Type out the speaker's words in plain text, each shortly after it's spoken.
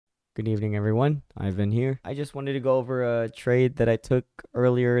Good evening, everyone. Ivan here. I just wanted to go over a trade that I took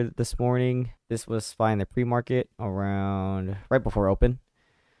earlier this morning. This was buying the pre-market around right before open.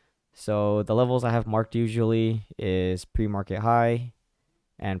 So the levels I have marked usually is pre-market high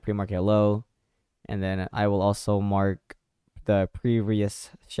and pre-market low. And then I will also mark the previous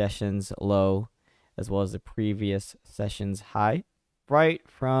session's low as well as the previous session's high. Right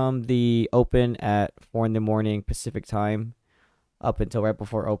from the open at 4 in the morning Pacific time up until right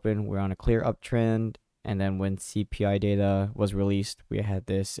before open, we're on a clear uptrend. And then when CPI data was released, we had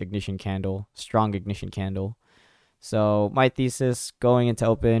this ignition candle, strong ignition candle. So my thesis going into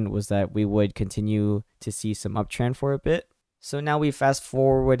open was that we would continue to see some uptrend for a bit. So now we fast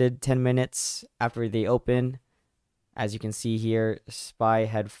forwarded 10 minutes after the open. As you can see here, SPY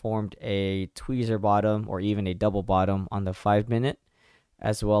had formed a tweezer bottom or even a double bottom on the 5-minute,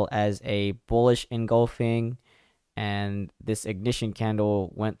 as well as a bullish engulfing. And this ignition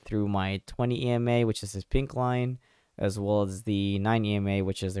candle went through my 20 EMA, which is this pink line, as well as the 9 EMA,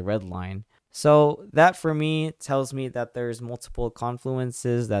 which is the red line. So that for me tells me that there's multiple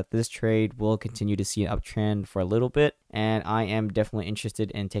confluences that this trade will continue to see an uptrend for a little bit. And I am definitely interested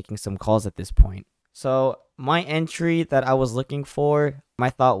in taking some calls at this point. So my entry that I was looking for, my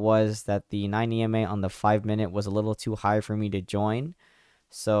thought was that the 9 EMA on the 5-minute was a little too high for me to join.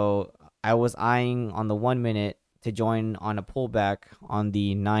 So I was eyeing on the 1-minute to join on a pullback on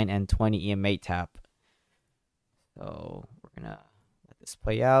the 9 and 20 EMA tap. So we're going to let this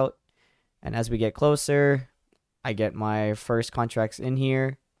play out. And as we get closer, I get my first contracts in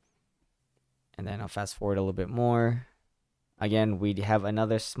here. And then I'll fast forward a little bit more. Again, we have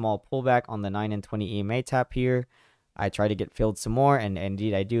another small pullback on the 9 and 20 EMA tap here. I try to get filled some more, and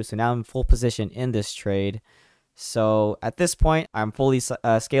indeed I do. So now I'm in full position in this trade. So at this point, I'm fully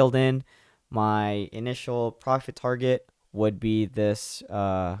scaled in. My initial profit target would be this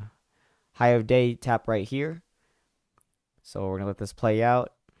high of day tap right here. So we're going to let this play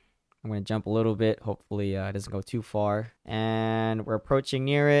out. I'm going to jump a little bit. Hopefully it doesn't go too far. And we're approaching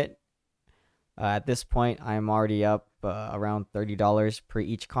near it. At this point, I'm already up around $30 per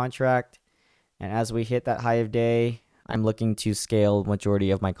each contract. And as we hit that high of day, I'm looking to scale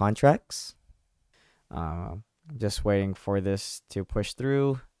majority of my contracts. I'm just waiting for this to push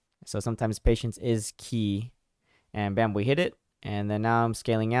through. So sometimes patience is key. And bam, we hit it. And then now I'm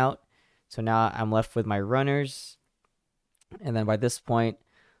scaling out. So now I'm left with my runners. And then by this point,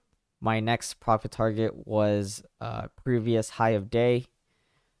 my next profit target was previous high of day.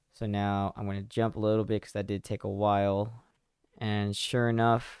 So now I'm going to jump a little bit because that did take a while. And sure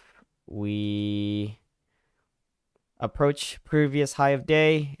enough, we approach previous high of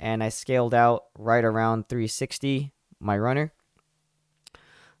day. And I scaled out right around 360, my runner.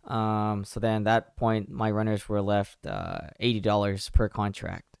 So then at that point, my runners were left $80 per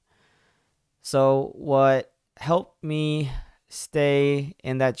contract. So what helped me stay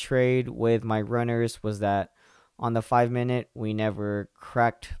in that trade with my runners was that on the 5-minute, we never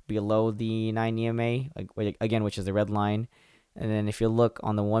cracked below the 9 EMA, again, which is the red line. And then if you look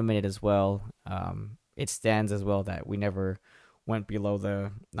on the 1-minute as well, it stands as well that we never went below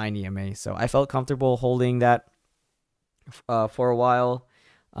the 9 EMA. So I felt comfortable holding that for a while.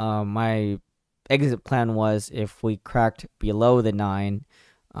 My exit plan was if we cracked below the 9,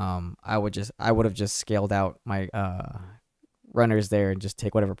 I would have just scaled out my runners there and just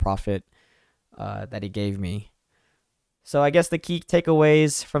take whatever profit that he gave me. So I guess the key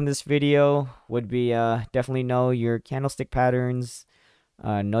takeaways from this video would be definitely know your candlestick patterns,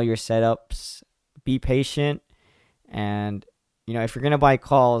 know your setups, be patient, and if you're gonna buy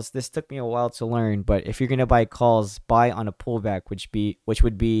calls, this took me a while to learn, but if you're gonna buy calls, buy on a pullback, which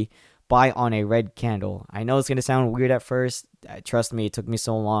would be buy on a red candle. I know it's gonna sound weird at first. Trust me, it took me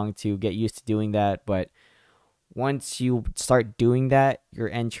so long to get used to doing that, but once you start doing that, your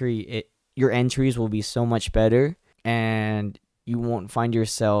entries will be so much better, and you won't find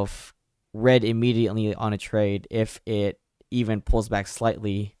yourself red immediately on a trade if it even pulls back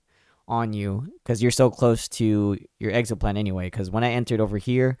slightly on you, because you're so close to your exit plan anyway. Because when I entered over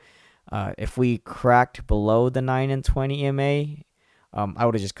here, if we cracked below the 9 and 20 EMA, I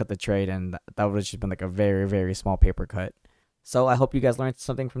would have just cut the trade, and that would have just been like a very, very small paper cut. So I hope you guys learned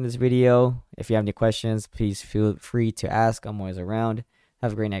something from this video. If you have any questions, please feel free to ask. I'm always around.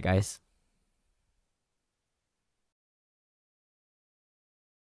 Have a great night, guys.